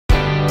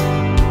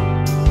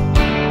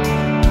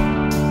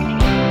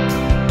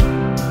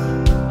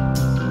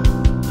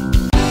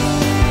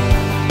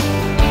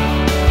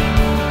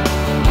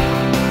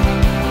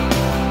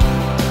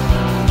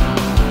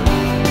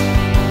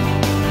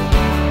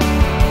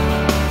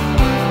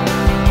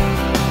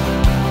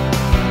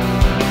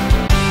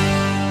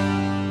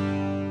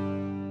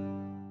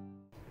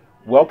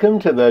Welcome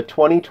to the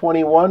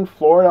 2021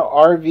 Florida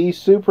RV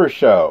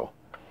Supershow.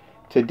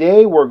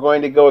 Today we're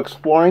going to go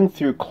exploring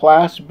through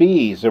Class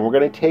Bs, and we're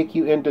going to take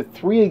you into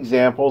 3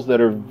 examples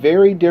that are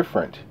very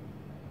different.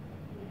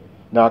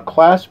 Now,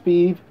 Class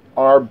B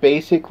are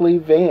basically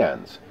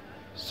vans.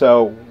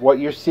 So what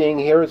you're seeing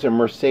here is a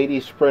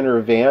Mercedes Sprinter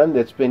van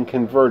that's been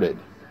converted.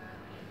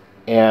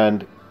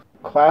 And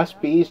Class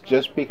Bs,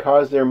 just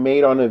because they're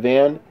made on a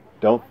van,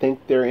 don't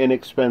think they're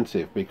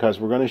inexpensive, because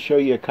we're going to show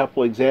you a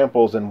couple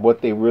examples and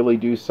what they really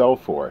do sell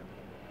for.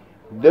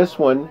 This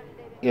one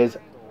is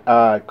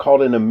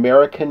called an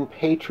American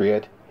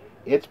Patriot.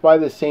 It's by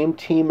the same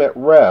team at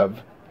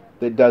Rev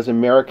that does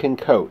American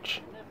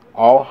Coach.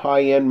 All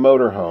high-end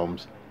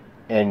motorhomes,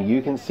 and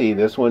you can see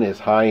this one is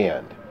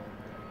high-end.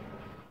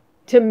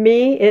 To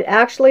me, it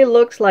actually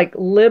looks like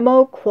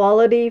limo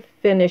quality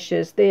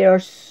finishes. They are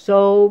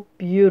so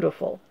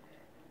beautiful.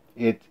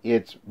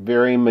 It's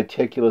very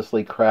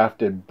meticulously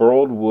crafted,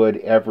 burled wood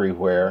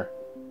everywhere.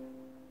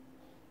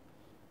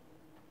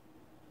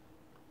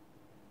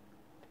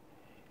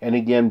 And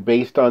again,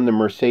 based on the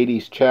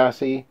Mercedes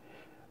chassis,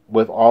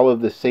 with all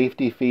of the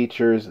safety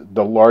features,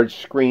 the large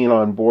screen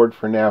on board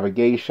for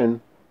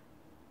navigation.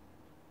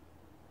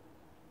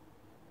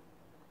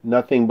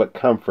 Nothing but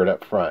comfort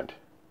up front.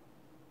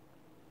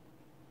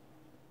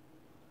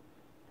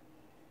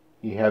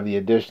 You have the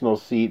additional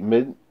seat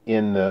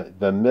in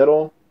the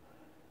middle.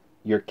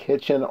 Your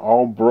kitchen,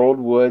 all burled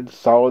wood,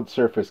 solid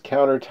surface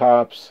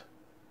countertops.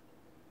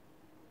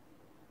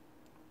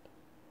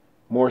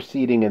 More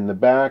seating in the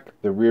back.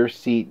 The rear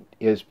seat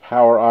is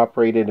power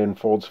operated and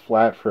folds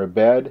flat for a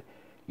bed.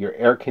 Your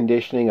air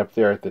conditioning up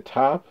there at the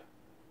top.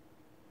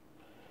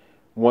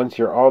 Once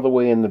you're all the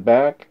way in the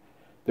back,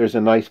 there's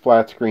a nice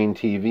flat screen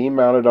TV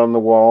mounted on the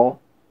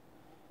wall.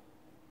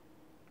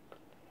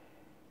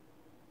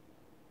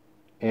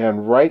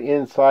 And right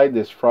inside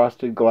this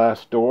frosted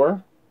glass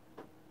door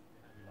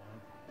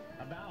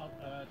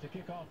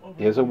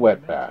is a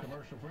wet bath.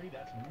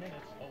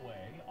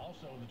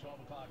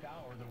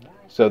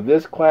 So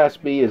this Class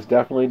B is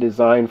definitely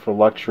designed for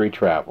luxury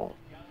travel.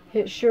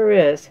 It sure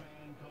is.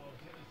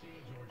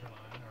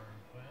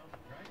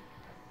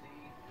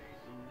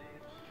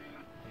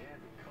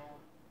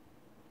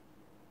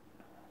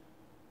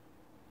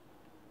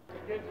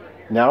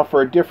 Now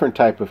for a different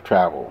type of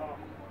travel.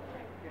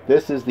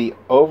 This is the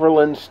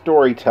Overland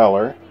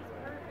Storyteller.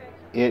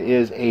 It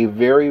is a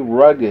very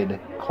rugged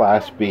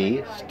Class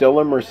B, still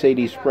a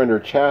Mercedes Sprinter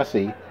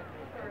chassis,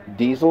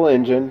 diesel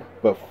engine,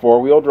 but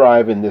 4-wheel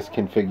drive in this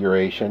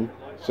configuration,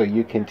 so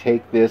you can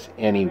take this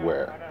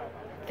anywhere.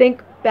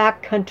 Think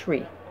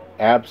backcountry.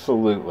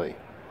 Absolutely.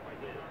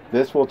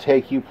 This will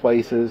take you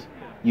places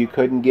you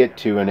couldn't get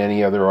to in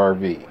any other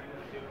RV.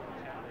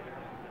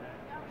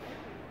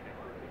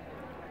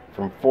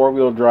 From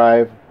 4-wheel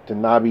drive to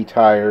knobby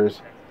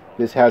tires,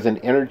 this has an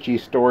energy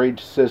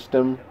storage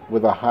system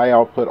with a high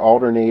output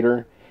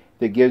alternator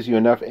that gives you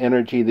enough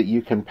energy that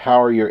you can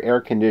power your air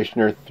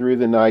conditioner through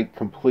the night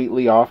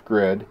completely off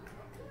grid.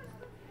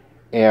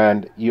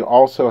 And you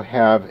also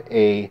have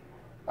a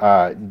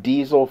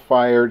diesel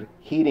fired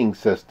heating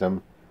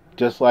system,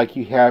 just like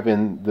you have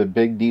in the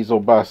big diesel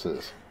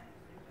buses.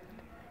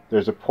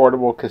 There's a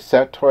portable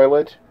cassette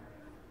toilet,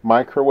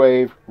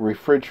 microwave,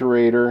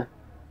 refrigerator,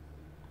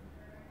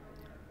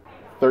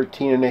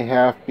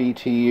 13.5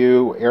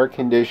 BTU air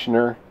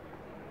conditioner,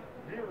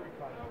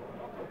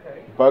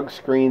 bug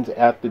screens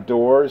at the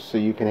doors so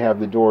you can have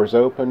the doors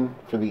open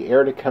for the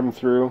air to come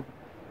through.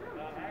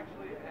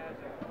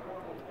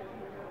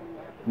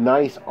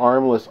 Nice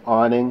armless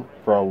awning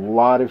for a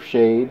lot of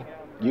shade.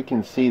 You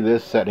can see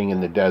this setting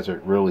in the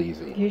desert real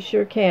easy. You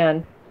sure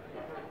can.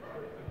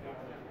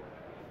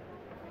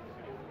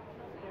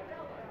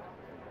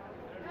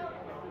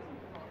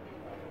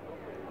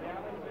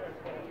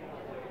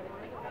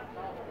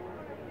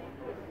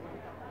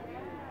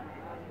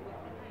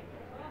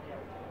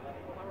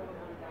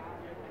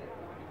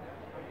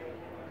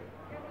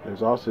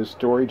 There's also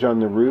storage on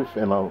the roof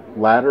and a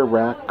ladder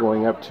rack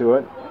going up to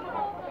it.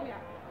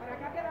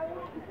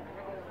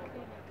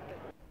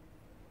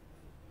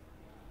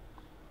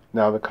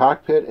 Now the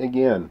cockpit,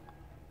 again,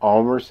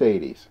 all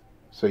Mercedes.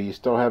 So you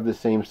still have the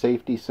same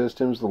safety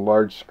systems, the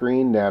large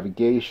screen,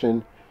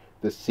 navigation.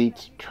 The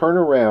seats turn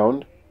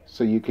around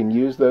so you can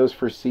use those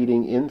for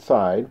seating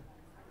inside.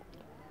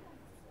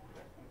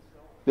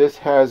 This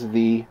has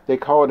they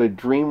call it a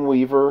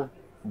Dreamweaver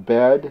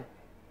bed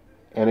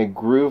and a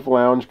Groove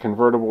Lounge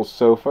convertible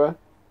sofa.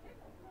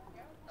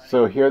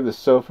 So here the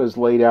sofa is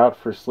laid out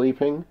for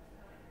sleeping,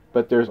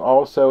 but there's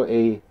also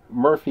a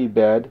Murphy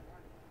bed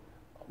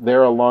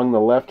there along the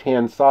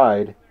left-hand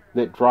side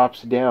that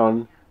drops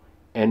down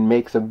and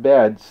makes a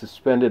bed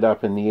suspended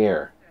up in the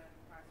air.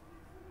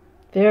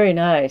 Very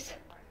nice.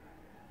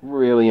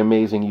 Really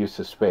amazing use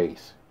of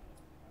space.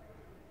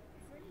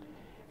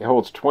 It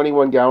holds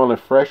 21 gallon of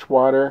fresh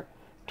water,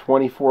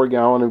 24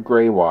 gallon of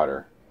gray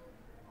water.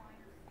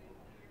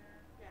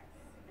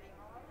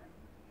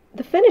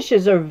 The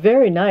finishes are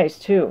very nice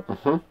too.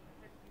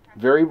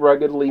 Very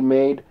ruggedly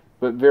made,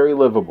 but very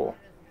livable.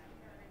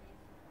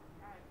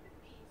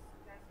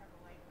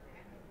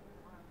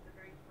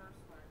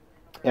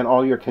 and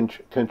all your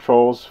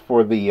controls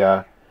for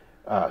the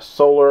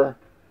solar.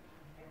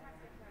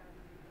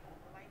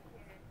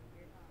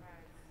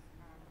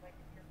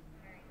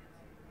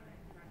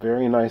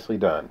 Very nicely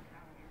done.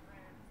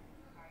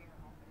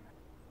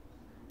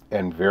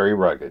 And very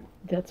rugged.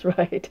 That's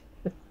right.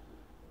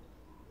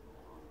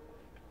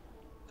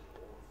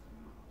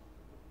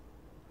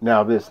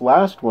 Now this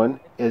last one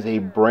is a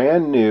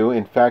brand new,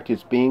 in fact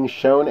it's being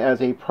shown as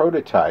a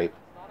prototype.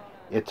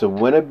 It's a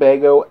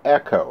Winnebago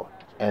Ekko,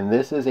 and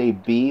this is a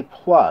B+.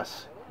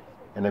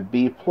 And a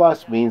B+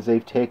 means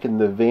they've taken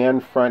the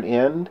van front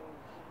end,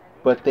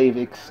 but they've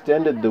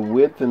extended the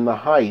width and the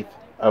height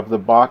of the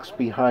box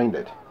behind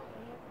it.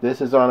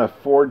 This is on a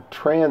Ford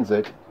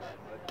Transit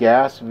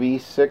gas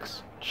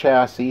V6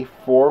 chassis,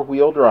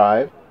 4-wheel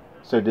drive,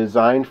 so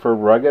designed for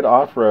rugged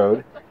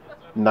off-road.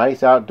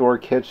 Nice outdoor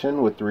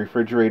kitchen with the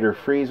refrigerator,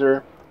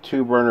 freezer,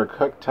 2-burner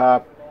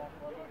cooktop,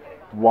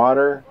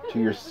 water to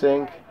your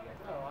sink.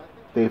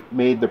 They've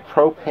made the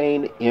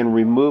propane in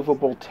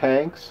removable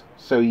tanks,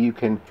 so you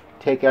can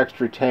take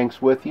extra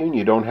tanks with you and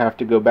you don't have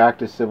to go back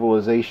to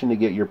civilization to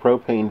get your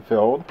propane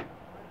filled.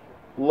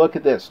 Look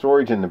at that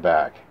storage in the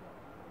back.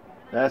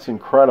 That's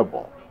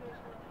incredible.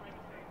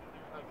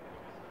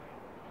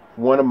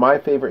 One of my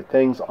favorite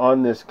things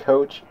on this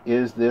coach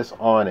is this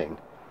awning.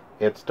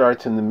 It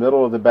starts in the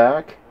middle of the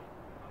back,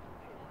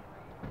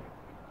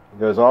 it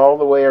goes all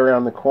the way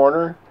around the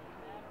corner,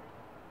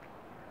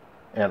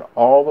 and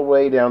all the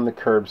way down the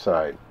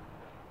curbside.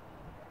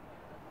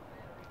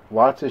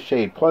 Lots of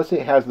shade. Plus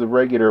it has the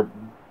regular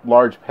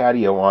large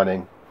patio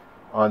awning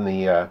on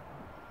the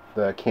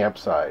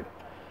campsite.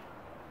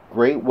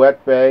 Great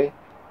wet bay.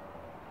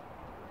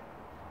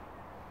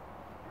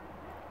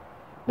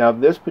 Now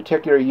this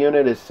particular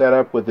unit is set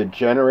up with a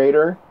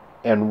generator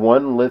and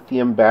 1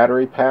 lithium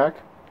battery pack.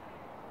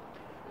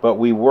 But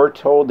we were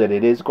told that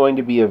it is going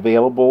to be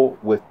available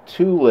with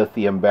 2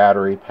 lithium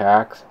battery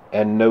packs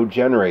and no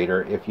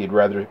generator if you'd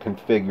rather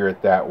configure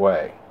it that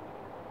way.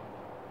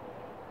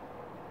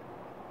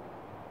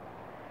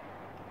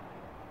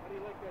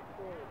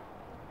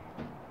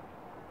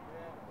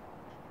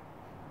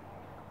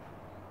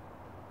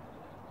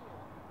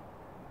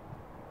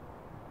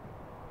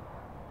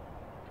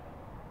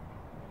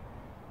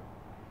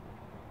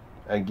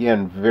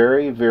 Again,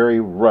 very,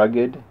 very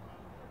rugged,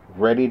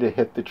 ready to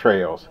hit the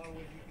trails.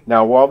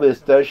 Now, while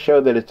this does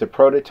show that it's a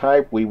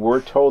prototype, we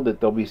were told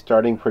that they'll be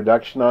starting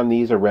production on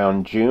these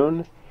around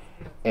June,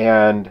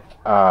 and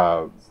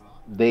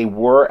they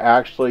were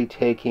actually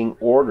taking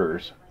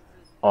orders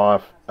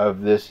off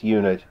of this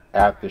unit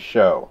at the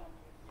show.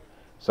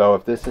 So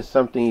if this is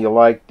something you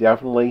like,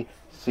 definitely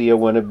see a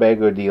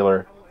Winnebago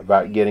dealer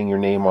about getting your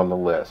name on the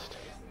list.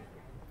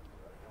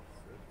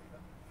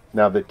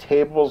 Now the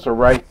tables are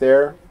right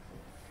there,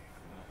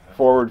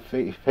 forward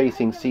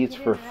facing seats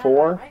for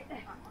 4.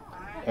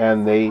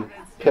 And they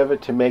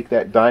pivot to make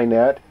that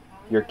dinette.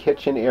 Your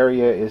kitchen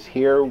area is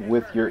here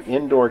with your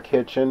indoor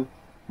kitchen,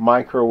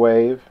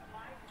 microwave,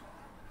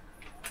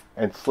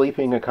 and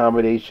sleeping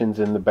accommodations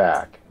in the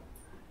back.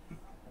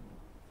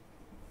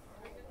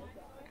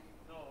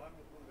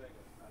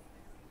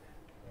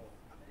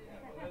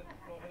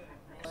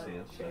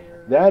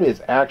 That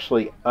is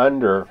actually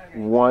under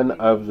one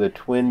of the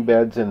twin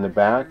beds in the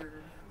back.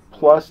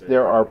 Plus,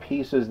 there are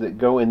pieces that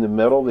go in the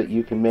middle that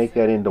you can make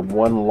that into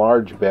one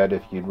large bed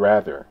if you'd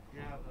rather.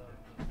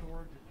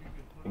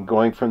 And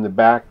going from the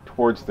back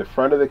towards the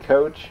front of the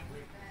coach,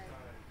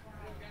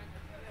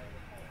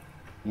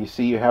 you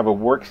see you have a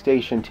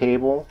workstation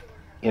table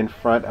in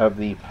front of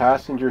the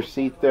passenger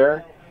seat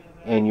there,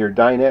 and your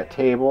dinette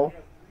table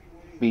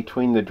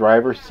between the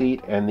driver's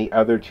seat and the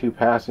other 2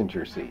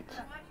 passenger seats.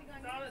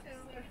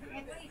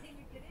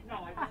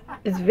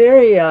 It's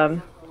very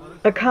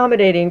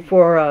accommodating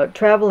for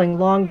traveling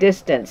long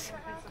distance.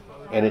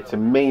 And it's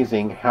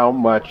amazing how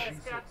much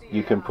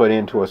you can put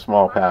into a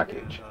small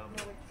package.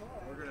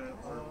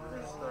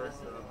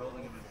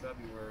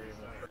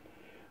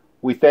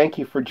 We thank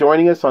you for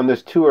joining us on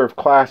this tour of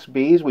Class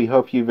Bs. We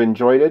hope you've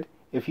enjoyed it.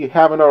 If you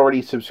haven't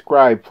already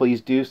subscribed, please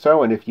do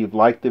so. And if you've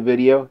liked the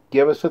video,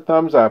 give us a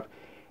thumbs up.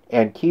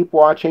 And keep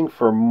watching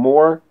for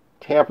more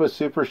Tampa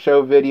Super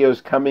Show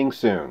videos coming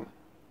soon.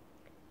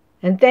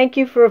 And thank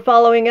you for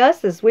following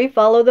us as we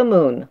follow the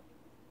moon.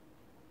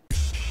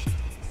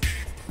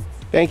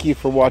 Thank you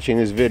for watching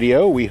this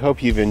video. We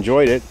hope you've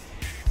enjoyed it.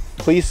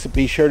 Please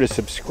be sure to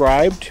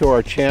subscribe to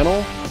our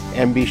channel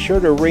and be sure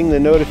to ring the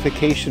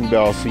notification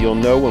bell so you'll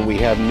know when we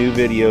have new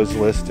videos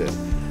listed.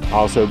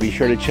 Also be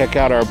sure to check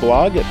out our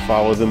blog at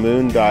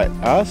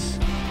followthemoon.us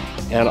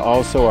and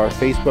also our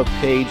Facebook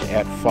page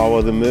at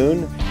Follow the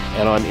Moon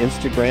and on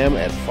Instagram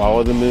at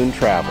Follow the Moon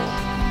Travel.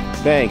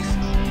 Thanks.